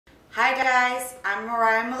Hi guys, I'm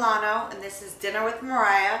Mariah Milano and this is Dinner with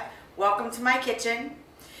Mariah. Welcome to my kitchen.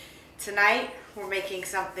 Tonight we're making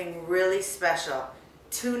something really special.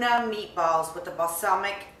 Tuna meatballs with a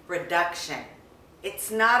balsamic reduction.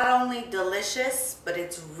 It's not only delicious, but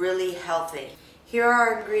it's really healthy. Here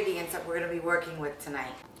are our ingredients that we're going to be working with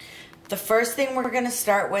tonight. The first thing we're going to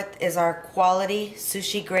start with is our quality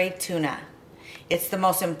sushi grade tuna. It's the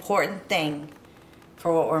most important thing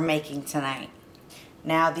for what we're making tonight.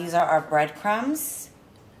 Now these are our breadcrumbs,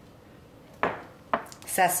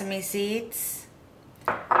 sesame seeds,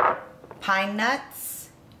 pine nuts,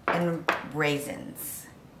 and raisins.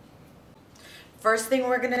 First thing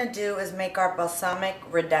we're going to do is make our balsamic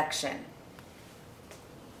reduction.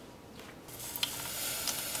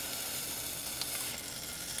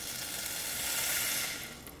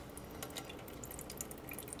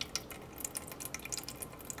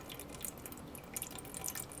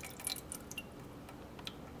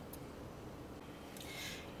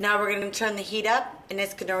 Now we're going to turn the heat up and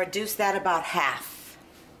it's going to reduce that about half.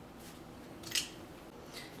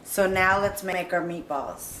 So now let's make our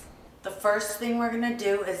meatballs. The first thing we're going to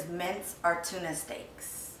do is mince our tuna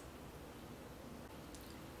steaks.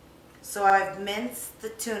 So I've minced the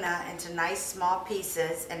tuna into nice small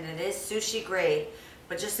pieces, and it is sushi grade,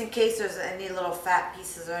 but just in case there's any little fat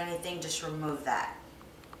pieces or anything, just remove that.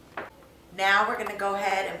 Now we're going to go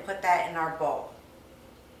ahead and put that in our bowl.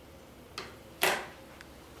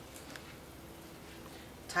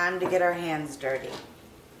 Time to get our hands dirty.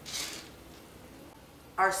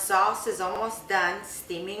 Our sauce is almost done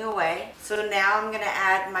steaming away. So now I'm going to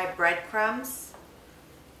add my breadcrumbs.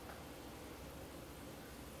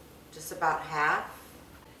 Just about half.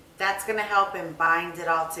 That's going to help and bind it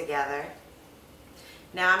all together.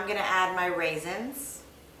 Now I'm going to add my raisins.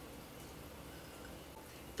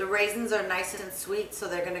 The raisins are nice and sweet, so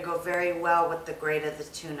they're going to go very well with the grade of the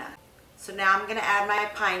tuna. So now I'm going to add my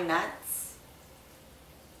pine nuts.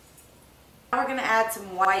 We're going to add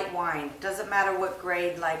some white wine. Doesn't matter what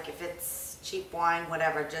grade, like if it's cheap wine,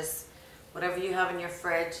 whatever, just whatever you have in your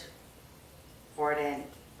fridge, pour it in.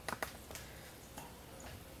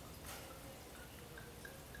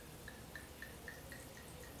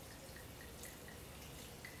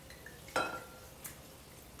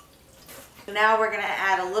 Now we're going to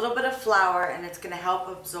add a little bit of flour, and it's going to help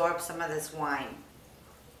absorb some of this wine.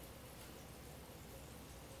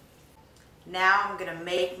 Now I'm going to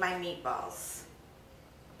make my meatballs.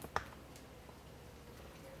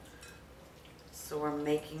 So we're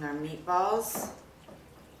making our meatballs,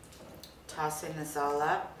 tossing this all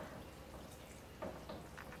up.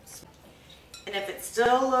 And if it's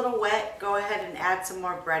still a little wet, go ahead and add some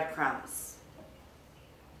more breadcrumbs.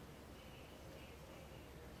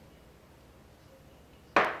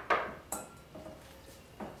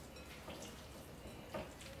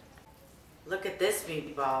 Look at this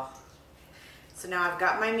meatball. So now I've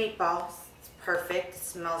got my meatballs. It's perfect. It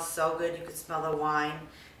smells so good. You can smell the wine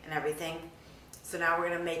and everything. So now we're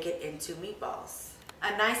going to make it into meatballs.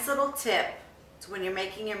 A nice little tip to when you're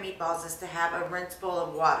making your meatballs is to have a rinse bowl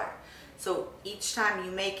of water. So each time you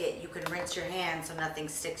make it, you can rinse your hands so nothing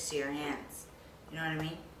sticks to your hands. You know what I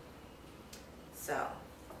mean? So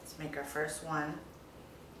let's make our first one.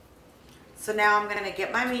 So now I'm going to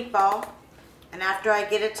get my meatball. And after I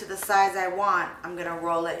get it to the size I want, I'm going to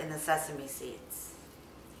roll it in the sesame seeds.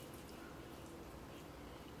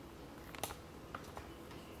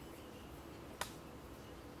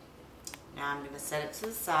 Now I'm going to set it to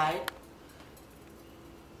the side.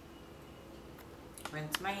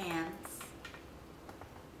 Rinse my hands.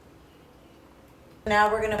 Now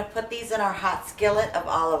we're going to put these in our hot skillet of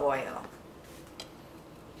olive oil.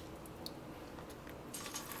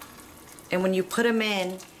 And when you put them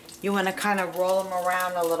in, you want to kind of roll them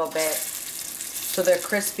around a little bit so they're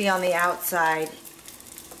crispy on the outside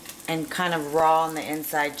and kind of raw on the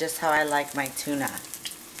inside, just how I like my tuna.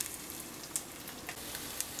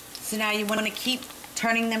 So now you want to keep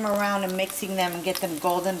turning them around and mixing them and get them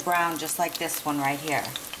golden brown, just like this one right here.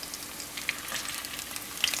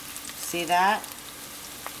 See that?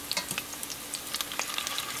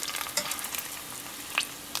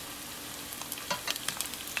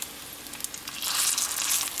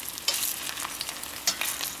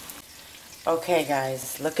 Okay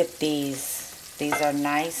guys, look at these. These are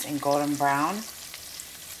nice and golden brown.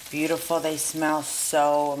 Beautiful. They smell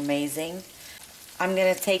so amazing. I'm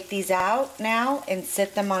going to take these out now and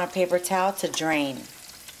sit them on a paper towel to drain.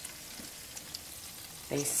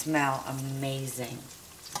 They smell amazing.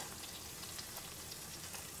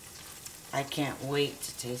 I can't wait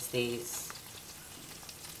to taste these.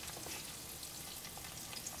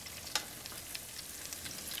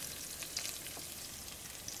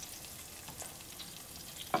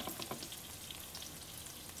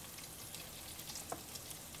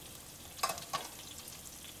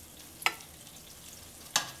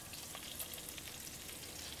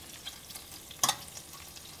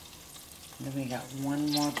 Then we got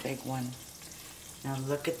one more big one. Now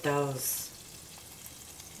look at those.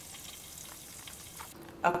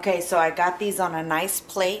 Okay, so I got these on a nice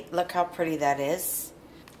plate. Look how pretty that is.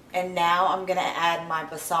 And now I'm gonna add my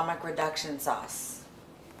balsamic reduction sauce.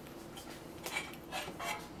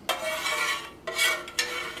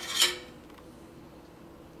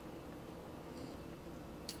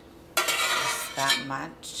 Just that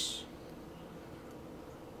much.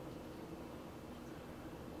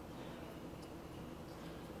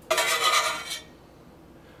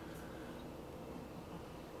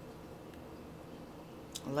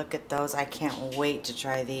 Look at those. I can't wait to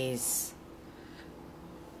try these.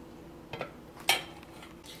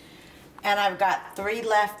 And I've got 3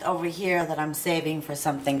 left over here that I'm saving for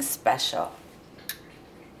something special.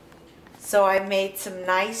 So I made some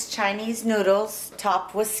nice Chinese noodles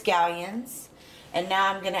topped with scallions. And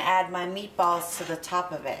now I'm going to add my meatballs to the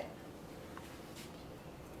top of it.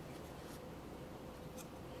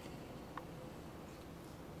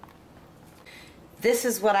 This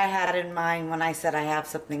is what I had in mind when I said I have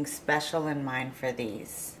something special in mind for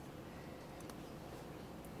these.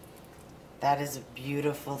 That is a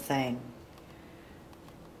beautiful thing.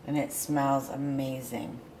 And it smells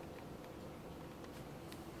amazing.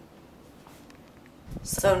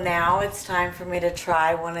 So now it's time for me to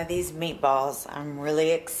try one of these meatballs. I'm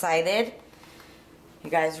really excited.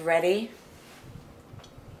 You guys ready?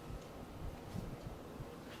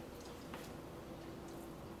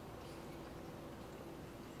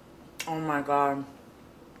 Oh my God.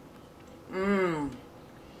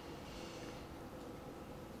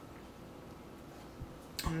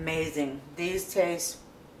 Amazing. These taste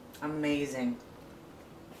amazing.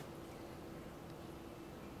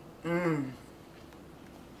 Oh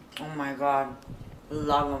my God.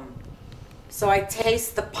 Love them. So I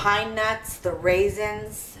taste the pine nuts, the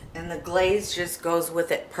raisins, and the glaze just goes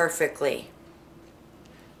with it perfectly.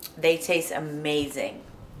 They taste amazing.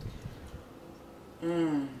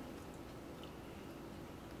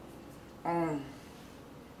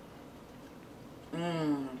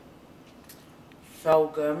 So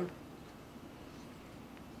good.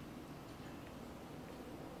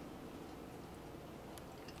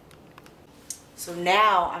 So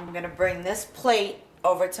now I'm going to bring this plate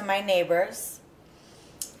over to my neighbors,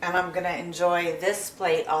 and I'm going to enjoy this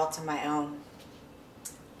plate all to my own.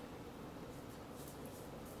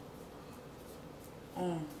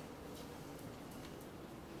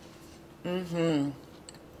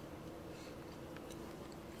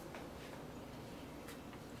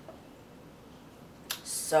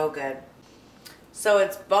 So good. So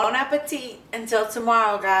it's bon appetit until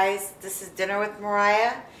tomorrow, guys. This is Dinner with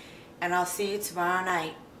Mariah, and I'll see you tomorrow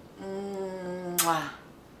night. Mwah.